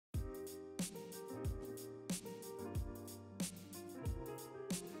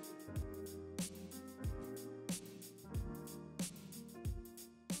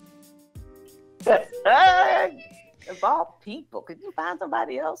Of all people, could you find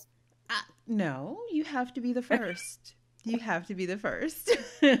somebody else? No, you have to be the first. You have to be the first.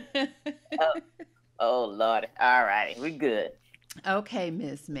 Oh, oh Lord. All righty, we good. Okay,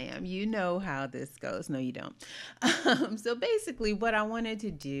 Miss Ma'am, you know how this goes. No, you don't. So basically, what I wanted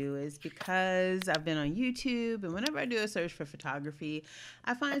to do is because I've been on YouTube and whenever I do a search for photography,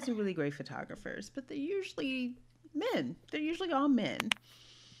 I find some really great photographers, but they're usually men. They're usually all men.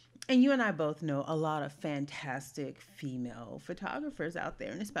 And you and I both know a lot of fantastic female photographers out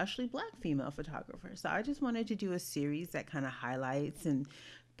there, and especially black female photographers. So I just wanted to do a series that kind of highlights and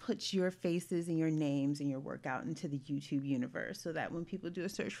puts your faces and your names and your work out into the YouTube universe so that when people do a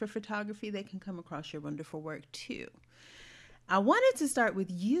search for photography, they can come across your wonderful work too. I wanted to start with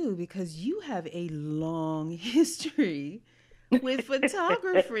you because you have a long history with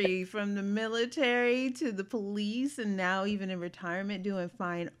photography from the military to the police and now even in retirement doing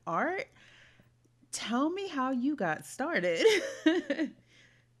fine art. Tell me how you got started.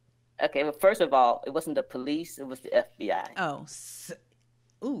 Okay, well, first of all, it wasn't the police; it was the FBI. Oh,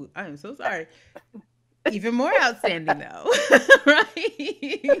 ooh, I am so sorry. Even more outstanding, though, right?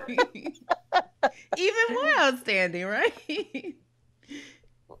 Even more outstanding, right?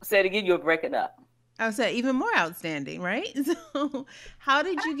 Say it again, you're breaking up. I would say even more outstanding, right? So, how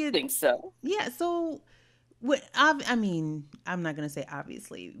did you I get? think so. Yeah. So, what? I mean, I'm not gonna say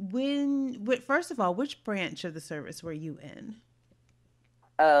obviously. First of all, which branch of the service were you in?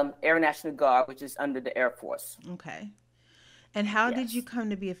 Air National Guard, which is under the Air Force. Okay. And how did you Yes. come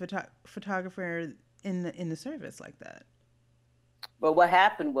to be a photographer in the service like that? But what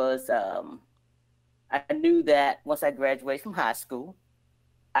happened was, I knew that once I graduated from high school,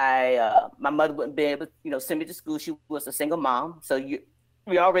 I my mother wouldn't be able to, send me to school. She was a single mom, so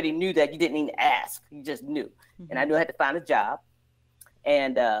we already knew that you didn't even ask; you just knew. And I Mm-hmm. knew I had to find a job,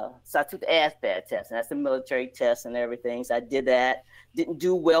 and so I took the ASVAB test, and that's the military test and everything. So I did that. Didn't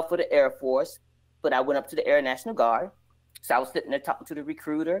do well for the Air Force, but I went up to the Air National Guard. So I was sitting there talking to the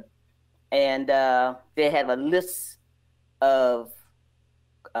recruiter, and they had a list of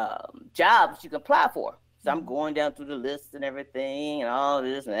jobs you can apply for. So I'm Mm-hmm. going down through the list and everything and all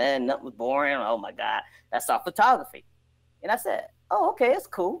this, and nothing was boring. Oh my God, I saw photography. And I said, oh, okay, it's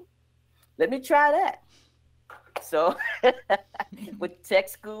cool. Let me try that. So with tech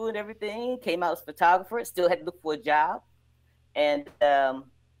school and everything, came out as a photographer, still had to look for a job. And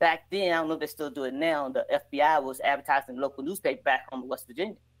back then, I don't know if they still do it now, the FBI was advertising local newspaper back home in West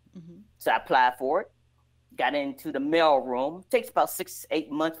Virginia. Mm-hmm. So I applied for it, got into the mail room. It takes about 6 8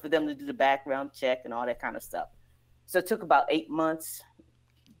 months for them to do the background check and all that kind of stuff. So it took about 8 months,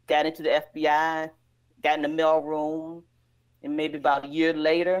 got into the FBI, got in the mail room, and maybe about a year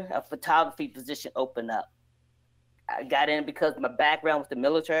later, a photography position opened up. I got in because my background was the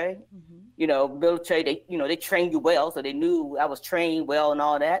military. Mm-hmm. Military, they train you well, so they knew I was trained well and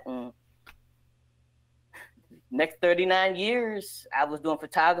all that. And next 39 years, I was doing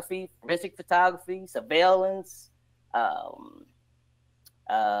photography, forensic photography, surveillance, um,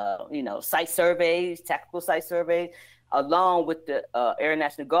 site surveys, tactical site surveys. Along with the Air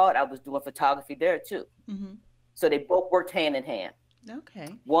National Guard, I was doing photography there too. Mm-hmm. So they both worked hand in hand. Okay.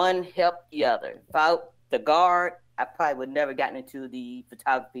 One helped the other. Without the guard, I probably would never gotten into the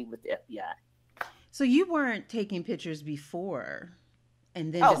photography with the FBI. So you weren't taking pictures before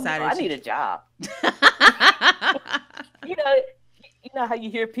and then Oh no, decided I to. need a job. You know, you know how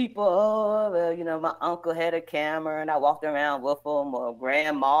you hear people, oh, well, my uncle had a camera and I walked around with him, or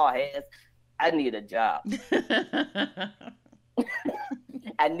grandma has. I need a job.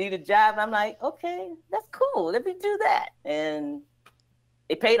 I need a job. And I'm like, okay, that's cool. Let me do that. And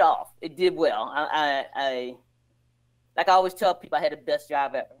it paid off. It did well. I like I always tell people I had the best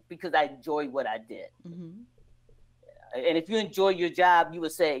job ever because I enjoyed what I did. Mm-hmm. And if you enjoy your job, you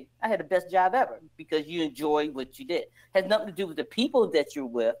would say, I had the best job ever because you enjoy what you did. It has nothing to do with the people that you're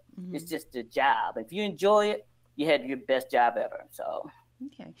with. Mm-hmm. It's just the job. If you enjoy it, you had your best job ever. So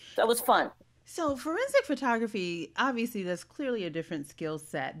Okay. that was fun. So, forensic photography, obviously, that's clearly a different skill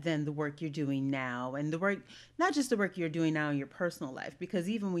set than the work you're doing now. And the work, not just the work you're doing now in your personal life, because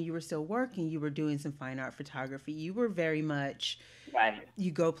even when you were still working, you were doing some fine art photography. You were very much, Right.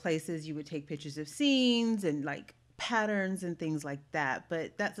 you go places, you would take pictures of scenes and like patterns and things like that.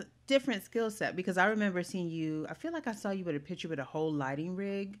 But that's a different skill set because I remember seeing you, I feel like I saw you with a picture with a whole lighting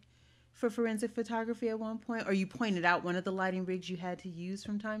rig for forensic photography at one point, or you pointed out one of the lighting rigs you had to use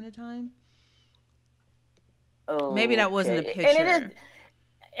from time to time. Maybe that wasn't a Okay. picture.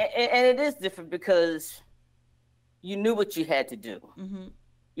 And it is different because you knew what you had to do. Mm-hmm.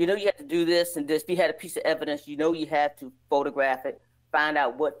 You know you had to do this and this. If you had a piece of evidence, you know you had to photograph it, find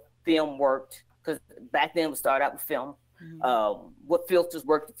out what film worked, because back then we started out with film. Mm-hmm. What filters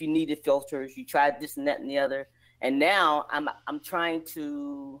worked if you needed filters. You tried this and that and the other. And now I'm trying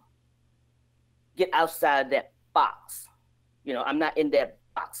to get outside that box. You know, I'm not in that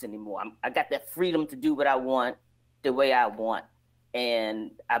box anymore. I got that freedom to do what I want the way I want.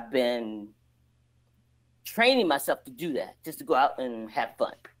 And I've been training myself to do that, just to go out and have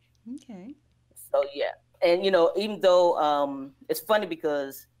fun. Okay. So yeah. And you know, even though it's funny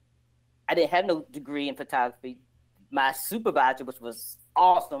because I didn't have no degree in photography, my supervisor, which was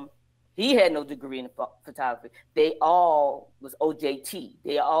awesome, he had no degree in photography. They all was OJT.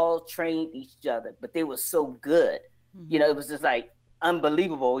 They all trained each other, but they were so good. Mm-hmm. You know, it was just like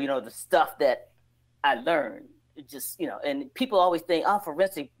unbelievable, you know, the stuff that I learned. It just, you know, and people always think, oh,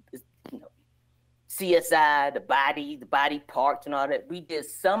 forensic is, you know, CSI, the body parts and all that. We did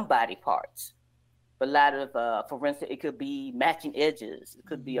some body parts, but a lot of forensic, it could be matching edges. It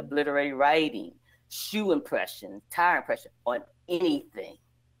could be obliterated writing, shoe impression, tire impression on anything.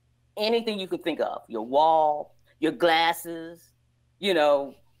 Anything you can think of, your wall, your glasses, you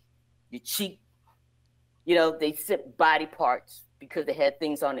know, your cheek, you know, they sent body parts because they had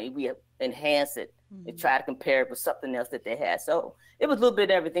things on it. We enhance it and try to compare it with something else that they had. So it was a little bit of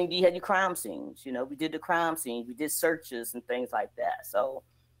everything. You had your crime scenes, you know, we did the crime scenes, we did searches and things like that. So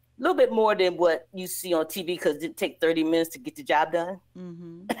a little bit more than what you see on TV because it didn't take 30 minutes to get the job done.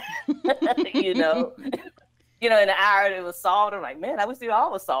 Mm-hmm. You know. You know, in an hour it was solved. I'm like, man, I wish they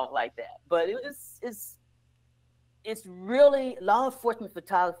all was solved like that. But it's really, law enforcement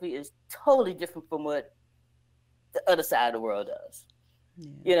photography is totally different from what the other side of the world does.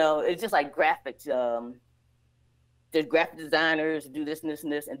 Yeah. You know, it's just like graphics. There's graphic designers who do this and this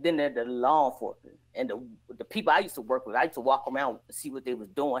and this, and then there's the law enforcement and the people I used to work with. I used to walk around and see what they was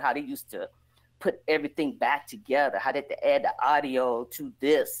doing, how they used to put everything back together, how they had to add the audio to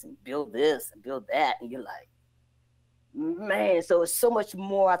this and build that, and you're like, man, so it's so much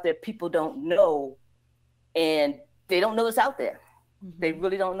more out there people don't know, and they don't know it's out there. They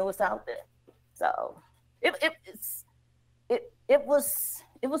really don't know it's out there. So it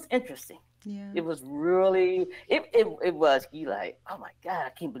was interesting. Yeah. It was really it was, you like, oh my God,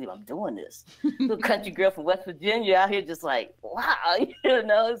 I can't believe I'm doing this. Little country girl from West Virginia out here just like, wow, you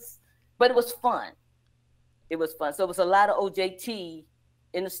know, but it was fun. It was fun. So it was a lot of OJT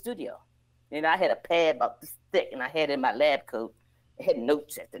in the studio. And I had a pad about this thick, and I had it in my lab coat. I had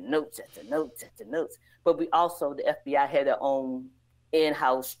notes after notes after notes after notes. But we also, the FBI had their own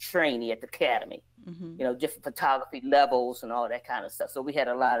in-house training at the academy. You know, different photography levels and all that kind of stuff. So we had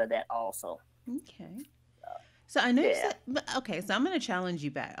a lot of that also. Okay. So I know you said, okay, so I'm going to challenge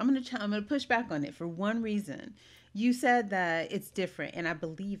you back. I'm going to push back on it for one reason. You said that it's different, and I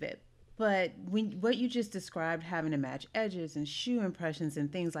believe it. But what you just described, having to match edges and shoe impressions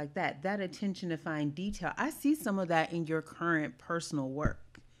and things like that, that attention to fine detail, I see some of that in your current personal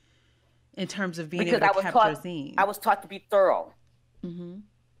work in terms of being able to capture scenes. I was taught to be thorough. Mm-hmm.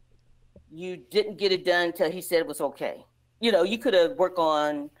 You didn't get it done until he said it was okay. You know, you could have worked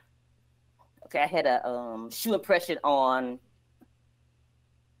on, okay, I had a shoe impression on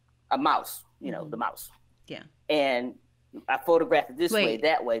a mouse, you know, the mouse. Yeah. And I photographed it this way,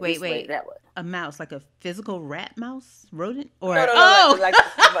 that way, this way, that way. A mouse, like a physical rat mouse, rodent, or no, like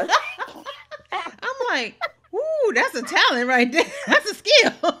I'm like, ooh, that's a talent right there. That's a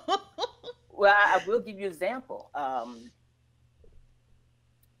skill. Well, I will give you an example.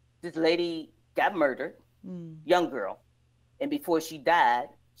 This lady got murdered, young girl, and before she died,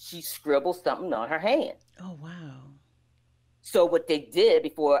 she scribbled something on her hand. Oh wow! So what they did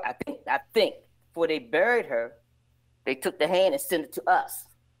before, I think, before they buried her, they took the hand and sent it to us.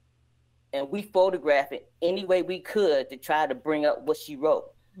 And we photographed it any way we could to try to bring up what she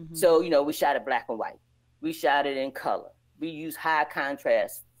wrote. Mm-hmm. So, you know, we shot it black and white. We shot it in color. We used high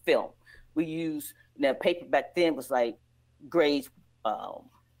contrast film. We used, paper back then was like grades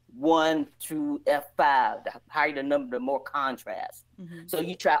 1 through F5. The higher the number, the more contrast. Mm-hmm. So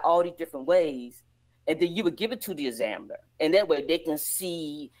you try all these different ways, and then you would give it to the examiner. And that way they can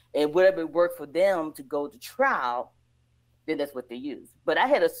see, and whatever worked for them to go to trial, then that's what they use. But I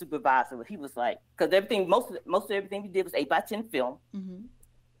had a supervisor where he was like, because everything, most of everything we did was 8x10 film.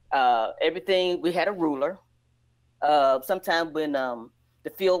 Mm-hmm. Everything, we had a ruler. Sometimes when the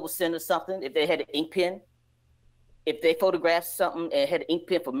field was sending something, if they had an ink pen, if they photographed something and had an ink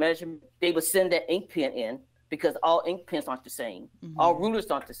pen for measurement, they would send that ink pen in, because all ink pens aren't the same. Mm-hmm. All rulers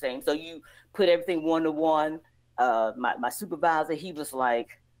aren't the same. So you put everything one to one. My supervisor, he was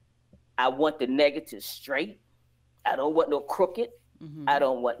like, I want the negative straight. I don't want no crooked. Mm-hmm. I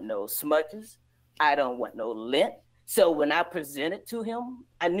don't want no smudges. I don't want no lint. So when I presented to him,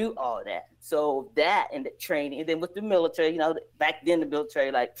 I knew all that. So that and the training, and then with the military, you know, back then the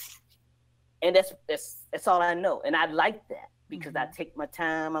military, like, and that's all I know. And I like that because I take my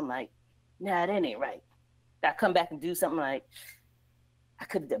time. I'm like, nah, that ain't right. I come back and do something like, I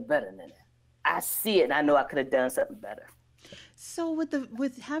could have done better than that. I see it and I know I could have done something better. So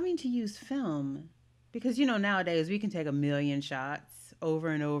with having to use film, because you know nowadays we can take a million shots over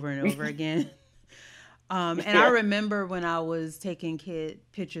and over and over again. And I remember when I was taking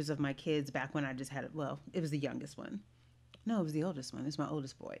pictures of my kids back when I just had it. Well, it was the youngest one. No, it was the oldest one. It's my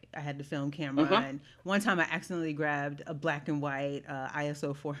oldest boy. I had the film camera, and one time I accidentally grabbed a black and white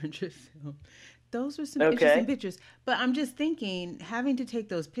ISO 400 film. Those were some interesting pictures. But I'm just thinking, having to take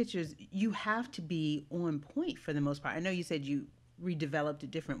those pictures, you have to be on point for the most part. I know you said you redeveloped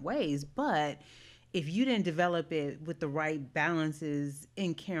it different ways, but if you didn't develop it with the right balances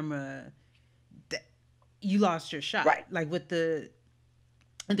in camera, you lost your shot. Right. Like with the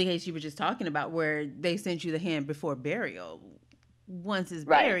case you were just talking about, where they sent you the hand before burial. Once it's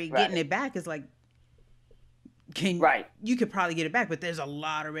buried, getting it back is like, you could probably get it back, but there's a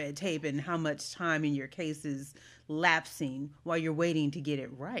lot of red tape and how much time in your case is lapsing while you're waiting to get it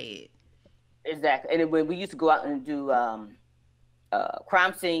right. Exactly. And when we used to go out and do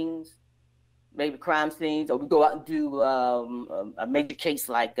crime scenes, or we go out and do a major case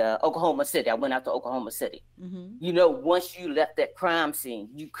like Oklahoma City. I went out to Oklahoma City. You know, once you left that crime scene,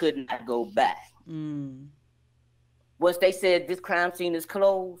 you could not go back. Once they said this crime scene is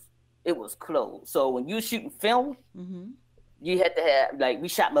closed, it was closed. So when you were shooting film, you had to have, like, we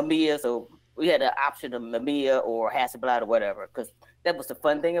shot Mamiya, so we had an option of Mamiya or Hasselblad or whatever, because that was the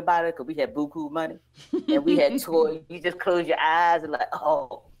fun thing about it, because we had buku money and we had toys. You just close your eyes and like,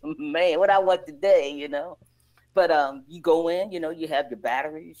 oh man, what I want today, you know. But you go in, you know, you have your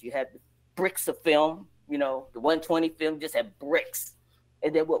batteries, you have the bricks of film, you know, the 120 film just had bricks.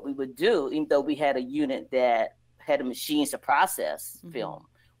 And then what we would do, even though we had a unit that had a machines to process film,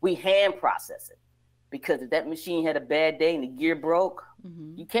 we hand process it, because if that machine had a bad day and the gear broke,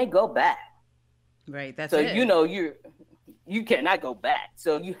 you can't go back. Right. That's so it. You know, you cannot go back.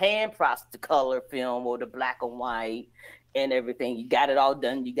 So you hand process the color film or the black and white and everything. You got it all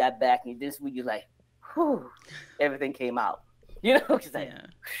done. You got back, and this week you're like, whew, everything came out. You know, it's like,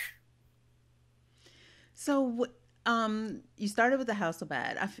 So, you started with the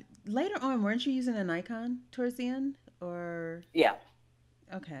Hasselblad. Later on, weren't you using a Nikon towards the end, or? Yeah.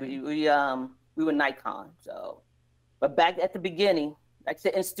 Okay. We were Nikon. So, but back at the beginning, like I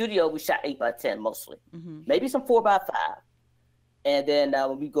said, in studio we shot 8x10 mostly, maybe some 4x5, and then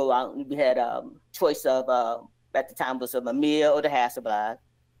when we go out, we had choice of at the time was a Mamiya or the Hasselblad.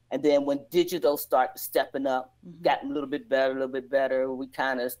 And then when digital started stepping up, got a little bit better, we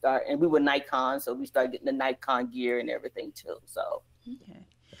kind of start, and we were Nikon, so we started getting the Nikon gear and everything too. So okay,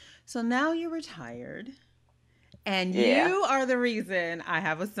 so now you're retired, and you are the reason I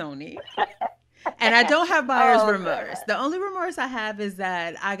have a Sony. And I don't have buyer's remorse. The only remorse I have is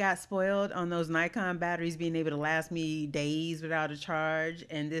that I got spoiled on those Nikon batteries being able to last me days without a charge,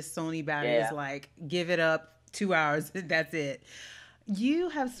 and this Sony battery is like, give it up, 2 hours, that's it. You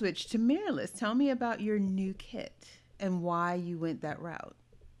have switched to mirrorless. Tell me about your new kit and why you went that route.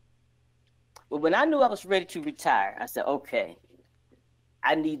 Well, when I knew I was ready to retire, I said, okay,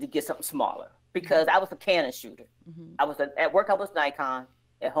 I need to get something smaller, because I was a Canon shooter. I was at work, I was Nikon.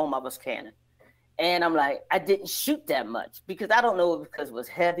 At home, I was Canon. And I'm like, I didn't shoot that much, because I don't know, because it was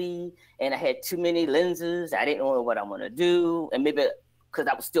heavy and I had too many lenses. I didn't know what I want to do. And maybe because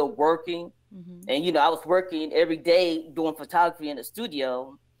I was still working. And, you know, I was working every day doing photography in the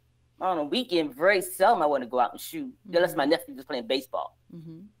studio. On a weekend, very seldom I want to go out and shoot, unless my nephew was playing baseball.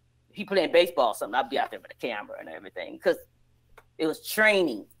 If he playing baseball or something, I'd be out there with a camera and everything, because it was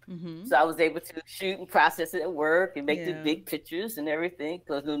training. So I was able to shoot and process it at work and make the big pictures and everything,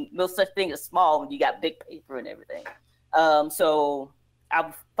 because there's no such thing as small when you got big paper and everything. So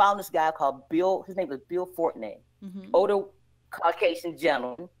I found this guy called Bill. His name was Bill Fortney, older Caucasian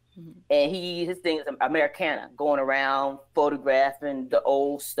gentleman. And his thing is Americana, going around photographing the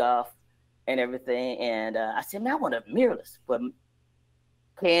old stuff and everything. And I said, man, I want a mirrorless. But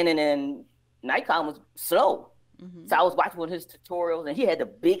Canon and Nikon was slow. So I was watching one of his tutorials, and he had the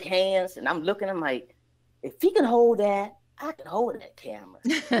big hands, and I'm looking, I'm like, if he can hold that, I can hold that camera.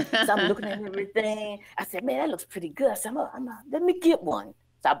 So I'm looking at everything. I said, man, that looks pretty good. I said, let me get one.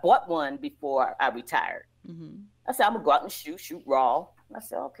 So I bought one before I retired. I said, I'm gonna go out and shoot raw. I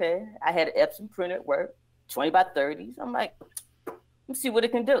said, okay. I had an Epson printer at work, 20x30s. I'm like, let's see what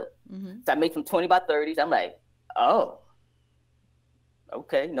it can do. So I made some 20x30s. I'm like, oh,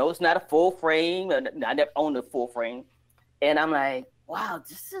 Okay, no, it's not a full frame. I never owned a full frame. And I'm like, wow,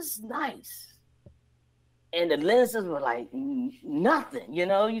 this is nice. And the lenses were like nothing,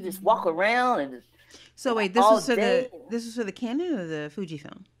 you just walk around and So wait, all day. this was for the Canon or the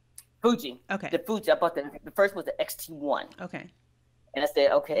Fujifilm? Fuji, Okay. the Fuji. I bought the first was the XT1. Okay. And I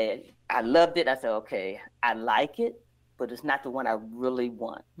said, okay, I loved it. I said, okay, I like it, but it's not the one I really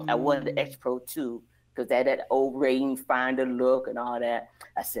want. I wanted the X Pro 2 because that old rangefinder look and all that.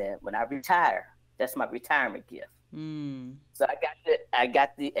 I said, when I retire, that's my retirement gift. So I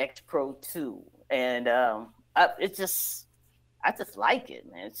got the X Pro 2, and I just like it,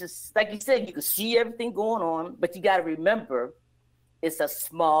 man. It's just like you said, you can see everything going on, but you got to remember, it's a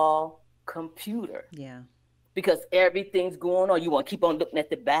small computer. Yeah. Because everything's going on. You want to keep on looking at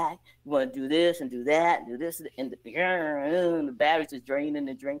the back. You want to do this and do that, and do this, and the batteries is draining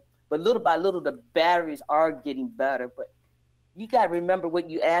and draining. But little by little, the batteries are getting better. But you got to remember what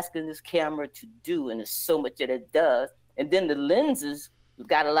you're asking this camera to do, and there's so much that it does. And then the lenses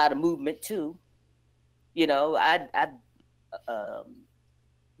got a lot of movement too. I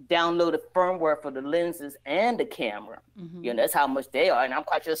downloaded firmware for the lenses and the camera. That's how much they are, and I'm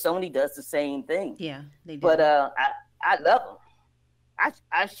quite sure Sony does the same thing. Yeah, they do. But I love them.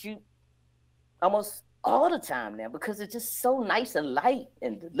 I shoot almost all the time now because it's just so nice and light,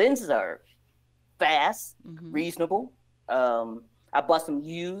 and the lenses are fast, reasonable. I bought some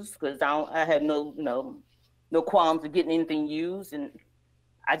used because I had no qualms of getting anything used, and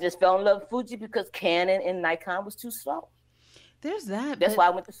I just fell in love with Fuji because Canon and Nikon was too slow. There's that. That's why I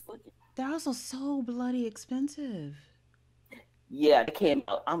went to Fuji. They're also so bloody expensive. Yeah, they came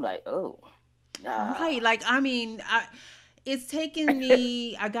out. I'm like, oh. Right. Like, I mean, it's taken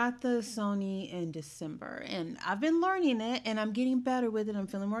me, I got the Sony in December, and I've been learning it, and I'm getting better with it. I'm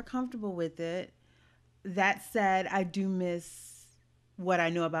feeling more comfortable with it. That said, I do miss what I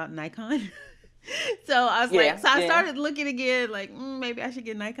know about Nikon. So I was I started looking again, like, maybe I should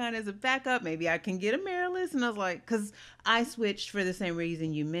get Nikon as a backup. Maybe I can get a mirrorless. And I was like, because I switched for the same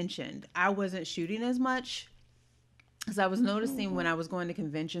reason you mentioned. I wasn't shooting as much. Because I was noticing when I was going to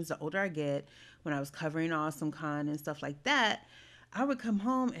conventions, the older I get, when I was covering AwesomeCon and stuff like that, I would come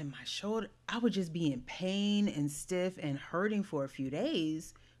home and my shoulder, I would just be in pain and stiff and hurting for a few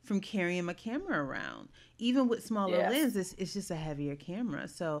days from carrying my camera around. Even with smaller lenses, it's just a heavier camera.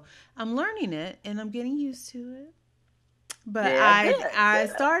 So I'm learning it and I'm getting used to it. But I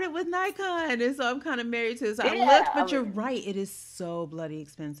started with Nikon, and so I'm kind of married to it. So I looked, but you're right. It is so bloody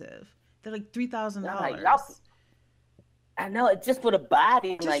expensive. They're like $3,000. I know, it's just for the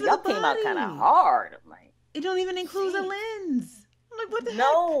body. Just like, y'all came out kind of hard. I'm like, it don't even include a lens. I'm like, what the heck?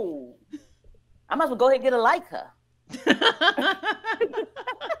 No. I might as well go ahead and get a Leica.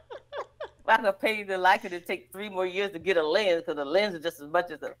 I'm gonna pay you the Leica to take 3 more years to get a lens, because the lens is just as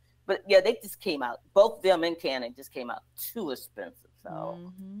much as the. But yeah, they just came out. Both them and Canon just came out too expensive.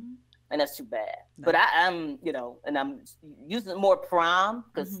 So, and that's too bad. Nice. But I'm, and I'm using more prime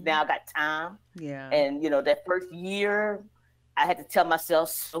because now I got time. Yeah. And that first year, I had to tell myself,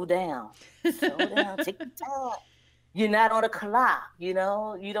 slow down, take your time. You're not on a clock. You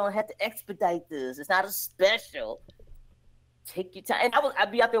don't have to expedite this. It's not a special. Take your time. And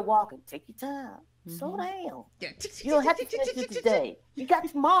I'd be out there walking. Take your time. Slow down. Yeah. You don't have to finish it today. You got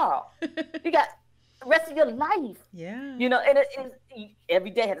tomorrow. You got the rest of your life. Yeah. And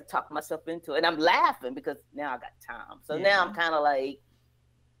every day I had to talk myself into it. And I'm laughing because now I got time. So now I'm kind of like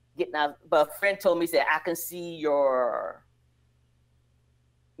getting out. But a friend told me, said, I can see your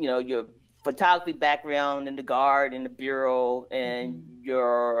photography background in the guard, in the bureau, and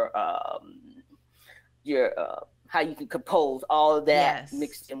your how you can compose all of that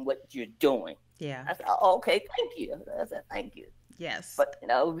mixed in what you're doing. Yeah. I said, oh, okay, thank you. I said, thank you. Yes. But,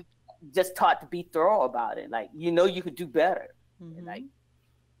 just taught to be thorough about it. Like, you could do better.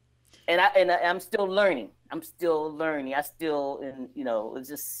 And I'm still learning. I still, it's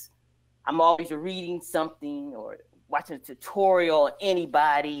just, I'm always reading something or watching a tutorial on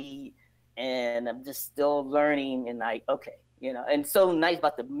anybody. And I'm just still learning and like, okay, and so nice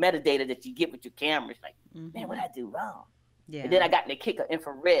about the metadata that you get with your cameras. Like, man, what did I do wrong? Yeah. And then I got in the kick of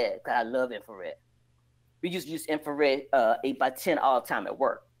infrared because I love infrared. We used to use infrared 8x10 all the time at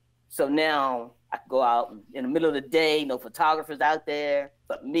work. So now I can go out in the middle of the day, no photographers out there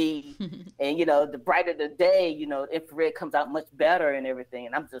but me. And, the brighter the day, infrared comes out much better and everything.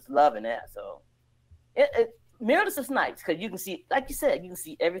 And I'm just loving that. So mirrorless is nice because you can see, like you said, you can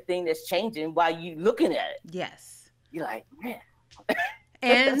see everything that's changing while you're looking at it. Yes. You're like, man,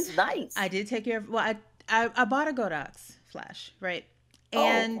 and that's nice. I did take care of, I bought a Godox flash, right?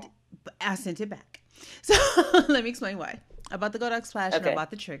 And I sent it back. So let me explain why. I bought the Godox flash and I Okay.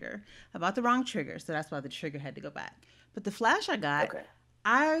 bought the trigger. I bought the wrong trigger, so that's why the trigger had to go back. But the flash Okay.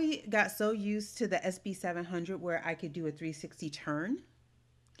 I got so used to the SB700 where I could do a 360 turn.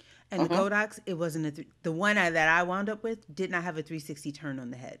 And the Mm-hmm. Godox, it wasn't the one that I wound up with did not have a 360 turn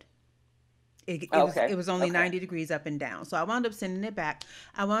on the head. It Okay. was only Okay. 90 degrees up and down. So I wound up sending it back.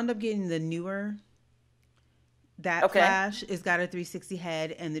 I wound up getting the newer that Okay. flash. It's got a 360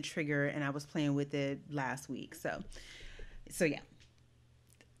 head and the trigger, and I was playing with it last week. So yeah.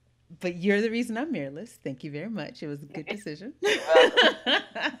 But you're the reason I'm mirrorless. Thank you very much. It was a good decision. You're welcome.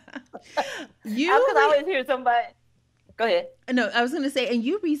 Because I always hear somebody. Go ahead. No, I was going to say, and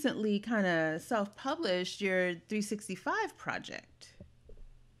you recently kind of self-published your 365 project.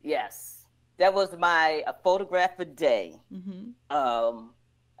 Yes, that was my a photograph a day. Mm-hmm.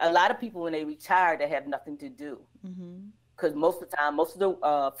 A lot of people when they retire, they have nothing to do Mm-hmm. because most of the time, most of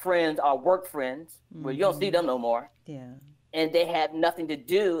the friends are work friends where you don't see them no more, Yeah. and they have nothing to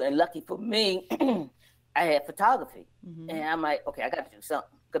do. And lucky for me, I had photography, Mm-hmm. and I'm like, okay, I got to do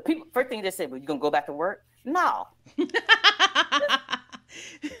something. Because people, first thing they say, well, you gonna go back to work? No.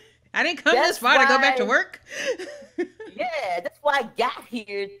 I didn't come this far to go back to work. Yeah, that's why I got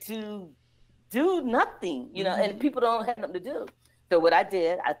here to do nothing, and people don't have nothing to do. So what I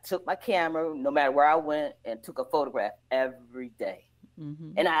did, I took my camera, no matter where I went, and took a photograph every day.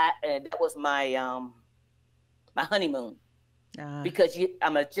 Mm-hmm. And that was my honeymoon because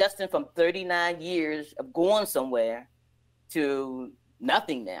I'm adjusting from 39 years of going somewhere to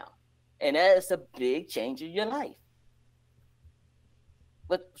nothing now, and that is a big change in your life.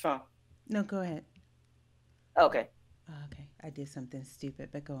 What's wrong? No, go ahead. Okay. Okay, I did something stupid,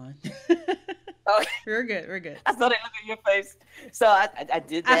 but go on. Oh, We're good. We're good. I saw that look at your face. So I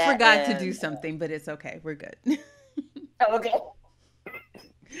did that. I forgot to do something, but it's okay. We're good. Okay.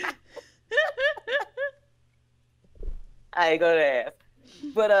 I ain't gonna ask.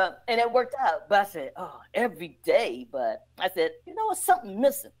 But and it worked out. But I said, oh, every day. But I said, what's something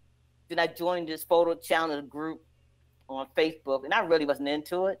missing? Then I joined this photo challenge group on Facebook, and I really wasn't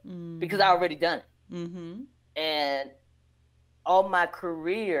into it because I already done it. Mm-hmm. And all my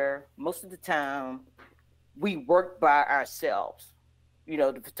career, most of the time, we worked by ourselves.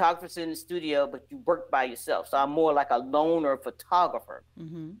 The photographer's in the studio, but you work by yourself. So I'm more like a loner photographer.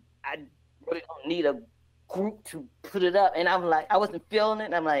 Mm-hmm. I really don't need a group to put it up. And I'm like, I wasn't feeling it.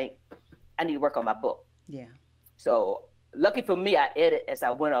 And I'm like, I need to work on my book. Yeah. So lucky for me, I edit as I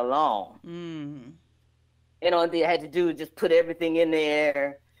went along. Mm. And I had to do is just put everything in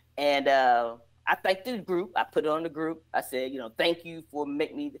there. And I thanked the group. I put it on the group. I said, thank you for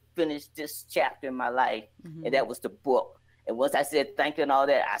making me finish this chapter in my life. Mm-hmm. And that was the book. And once I said thank you and all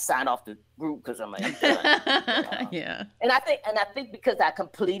that, I signed off the group because I'm like, I'm done. Yeah. And I think because I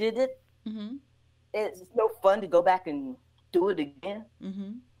completed it, Mm-hmm. it's no fun to go back and do it again.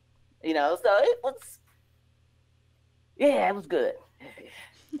 Mm-hmm. So it was good.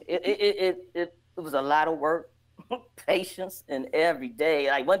 It was a lot of work, patience, and every day.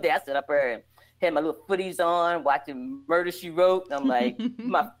 Like one day I sat up there and had my little footies on, watching Murder, She Wrote. And I'm like,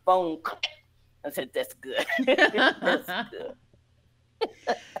 my phone. I said, that's good. That's good.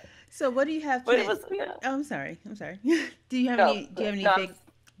 So what do you have? But it was, Oh, I'm sorry. Do you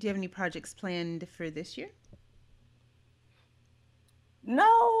have any projects planned for this year?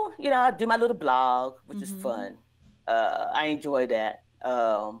 No, I do my little blog, which is fun. I enjoy that.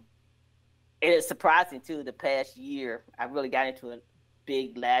 It is surprising too. The past year, I really got into it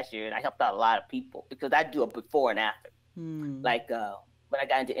big last year, and I helped out a lot of people because I do a before and after. Like when I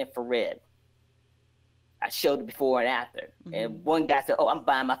got into infrared, I showed the before and after. And one guy said, oh, I'm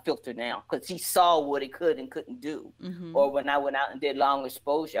buying my filter now because he saw what it could and couldn't do. Or when I went out and did long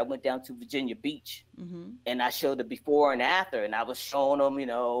exposure, I went down to Virginia Beach and I showed the before and after, and I was showing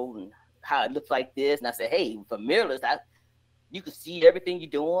them, how it looks like this. And I said, hey, for mirrorless, you can see everything you're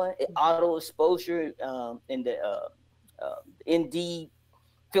doing. Auto exposure in the ND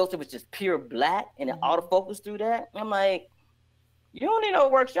filter, which is pure black, and it autofocus through that. I'm like, you don't need no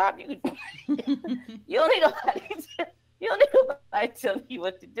workshop. You don't need nobody. You don't need nobody telling you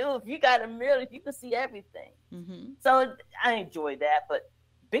what to do. If you got a mirror, you can see everything. So I enjoy that. But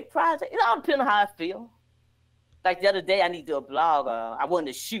big project, it all depends on how I feel. Like the other day, I need to do a blog. I wanted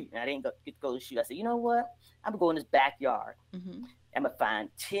to shoot, and I didn't get to go to shoot. I said, you know what? I'm gonna go in this backyard. I'm gonna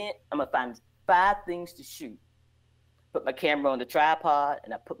find 5 things to shoot. Put my camera on the tripod,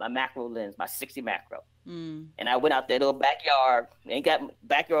 and I put my macro lens, my 60 macro. And I went out that little backyard, ain't got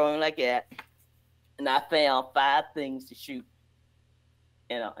backyard like that, and I found 5 things to shoot,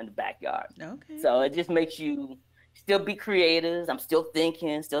 in the backyard. Okay. So it just makes you still be creative. I'm still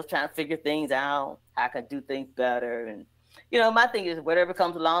thinking, still trying to figure things out, how I can do things better, and my thing is whatever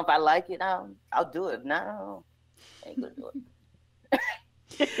comes along. If I like it, I'll do it. If not, I ain't gonna do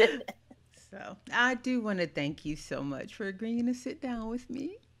it. So I do want to thank you so much for agreeing to sit down with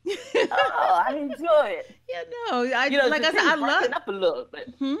me. Oh, I enjoy it. Yeah, no, like The I said, thing I is breaking love. up a little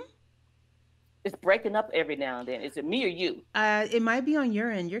bit. Hmm? It's breaking up every now and then. Is it me or you? It might be on your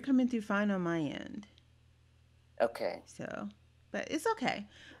end. You're coming through fine on my end. Okay. So, but it's okay.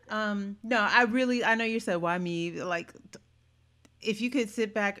 No, I know you said why me. Like, if you could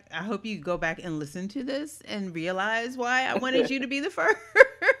sit back, I hope you go back and listen to this and realize why I wanted you to be the first.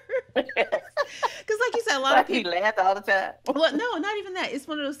 Because, like you said, a lot of Like you people laugh all the time. well, no, not even that. It's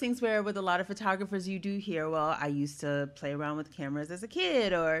one of those things where with a lot of photographers, you do hear, well, I used to play around with cameras as a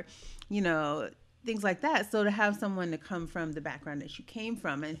kid, or, you know, things like that. So to have someone to come from the background that you came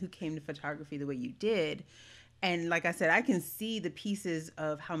from and who came to photography the way you did, and like I said, I can see the pieces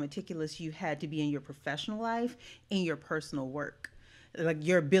of how meticulous you had to be in your professional life, in your personal work, like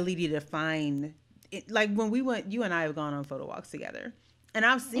your ability to find it. Like when we went, you and I have gone on photo walks together, and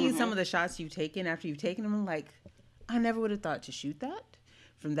I've seen some Mm-hmm. of the shots you've taken after you've taken them. I'm like, I never would have thought to shoot that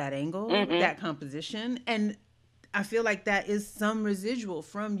from that angle, Mm-hmm. that composition, and I feel like that is some residual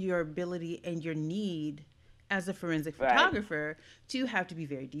from your ability and your need as a forensic Right. photographer to have to be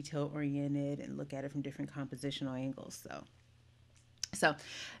very detail oriented and look at it from different compositional angles. So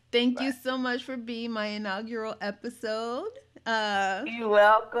thank you Right. so much for being my inaugural episode. Uh, You're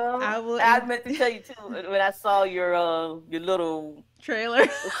welcome. I will I meant to tell you too when I saw your little trailer. what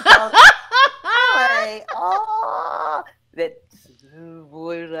you call it? I'm like, oh, that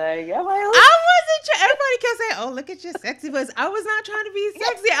boy, like, I'm like, who? I wasn't everybody kept saying, "Oh, look at your sexy voice." I was not trying to be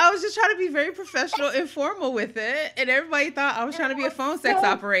sexy. I was just trying to be very professional and formal with it. And everybody thought I was trying to It be a was phone sex so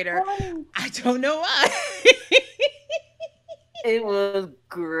operator. funny. I don't know why. It was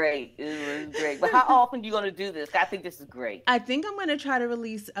great. It was great. But how often you gonna do this? I think this is great. I think I'm going to try to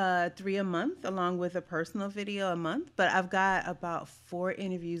release 3 a month along with a personal video a month. But I've got about 4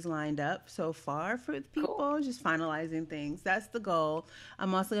 interviews lined up so far for Cool. people, just finalizing things. That's the goal.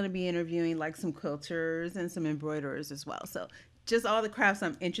 I'm also going to be interviewing like some quilters and some embroiderers as well. So just all the crafts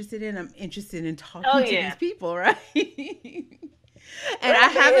I'm interested in. I'm interested in Oh talking to these yeah. people, right? And But I I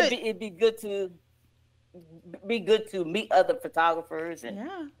think haven't. it'd be good to meet other photographers and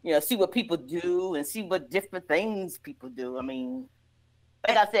Yeah. see what people do and see what different things people do. I mean,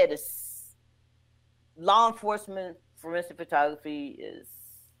 like I said, it's law enforcement forensic photography is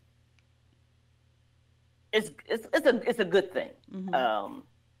it's a good thing. Mm-hmm. Um,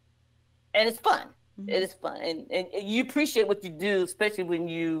 and it's fun. Mm-hmm. It is fun, and you appreciate what you do, especially when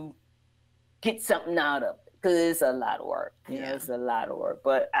you get something out of it, because it's a lot of work. Yeah. It's a lot of work.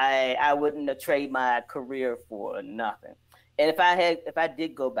 But I wouldn't have traded my career for nothing. And if I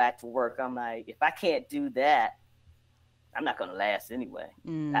did go back to work, I'm like, if I can't do that, I'm not gonna last anyway.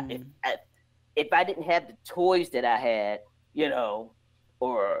 Mm. If I didn't have the toys that I had,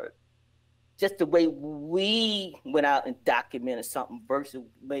 or just the way we went out and documented something versus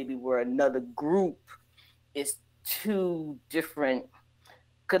maybe where another group is two different.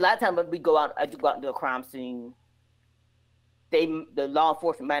 Because a lot of times when I go out and do a crime scene, the law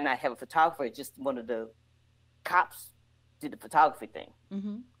enforcement might not have a photographer. It's just one of the cops did the photography thing.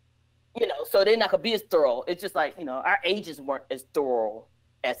 Mm-hmm. So they're not gonna be as thorough. It's just like our agents weren't as thorough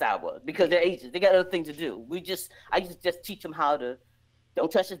as I was because they're agents. They got other things to do. I used to just teach them how to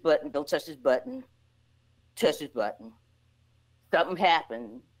don't touch this button, don't touch this button, touch this button. Something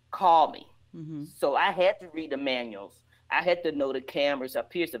happened, call me. Mm-hmm. So I had to read the manuals. I had to know the cameras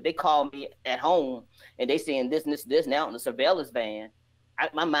up here. So if they call me at home and they saying this and this, this now in the surveillance van,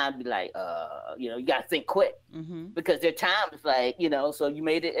 my mind be like, you got to think quick Mm-hmm. because their time is like, so you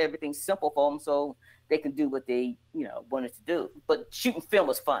made everything simple for them so they can do what they, wanted to do. But shooting film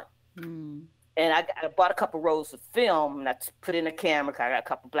was fun. Mm. And I bought a couple rolls of film and I put in a camera. I got a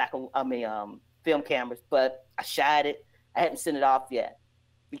couple film cameras, but I shot it. I haven't sent it off yet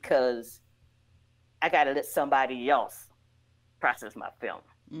because I got to let somebody else process my film.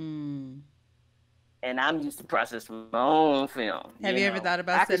 Mm. And I'm used to processing my own film. Have you ever thought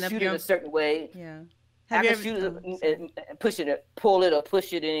about setting up your? I can shoot your it a certain way. Yeah. I can shoot it and push it, pull it or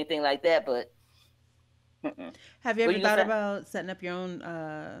push it, anything like that. But have you ever thought about setting up your own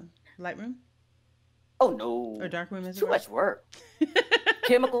Lightroom? Oh no. Or darkroom is too much work.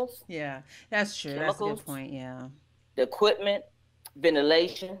 Chemicals. Yeah, that's true. Chemicals, that's a good point. Yeah. The equipment,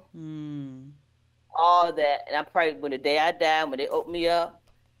 ventilation, Mm. all that. And I'm probably when the day I die, when they open me up,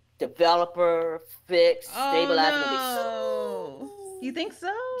 developer, fix, stabilize. No. You think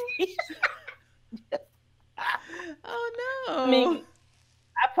so? Oh no. I mean,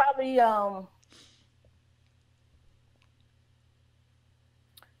 I probably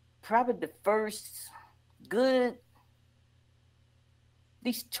probably the first good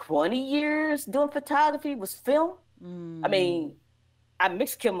these 20 years doing photography was film. I mean, I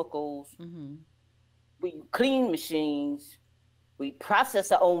mix chemicals, we clean machines, we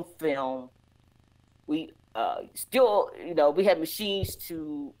process our own film. We still, we had machines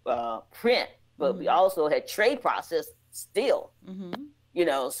to print, but we also had trade process still,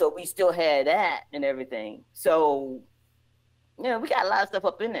 so we still had that and everything. So, we got a lot of stuff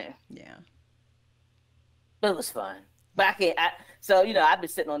up in there. Yeah. But it was fun. But I've been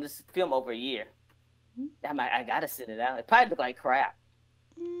sitting on this film over a year. I got to sit it out. It probably looked like crap.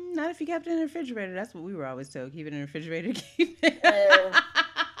 Not if you kept it in the refrigerator. That's what we were always told. Keep it in the refrigerator.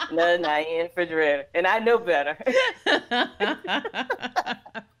 No, not in the refrigerator. And I know better.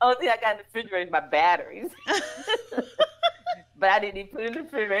 Only thing I got in the refrigerator is my batteries. But I didn't even put it in the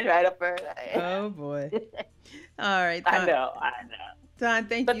refrigerator right up there. Oh, boy. All right. I know. Dawn,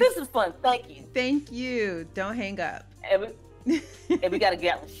 thank you. But this is fun. Thank you. Thank you. Don't hang up. And we got to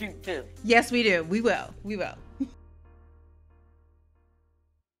get out and shoot, too. Yes, we do. We will.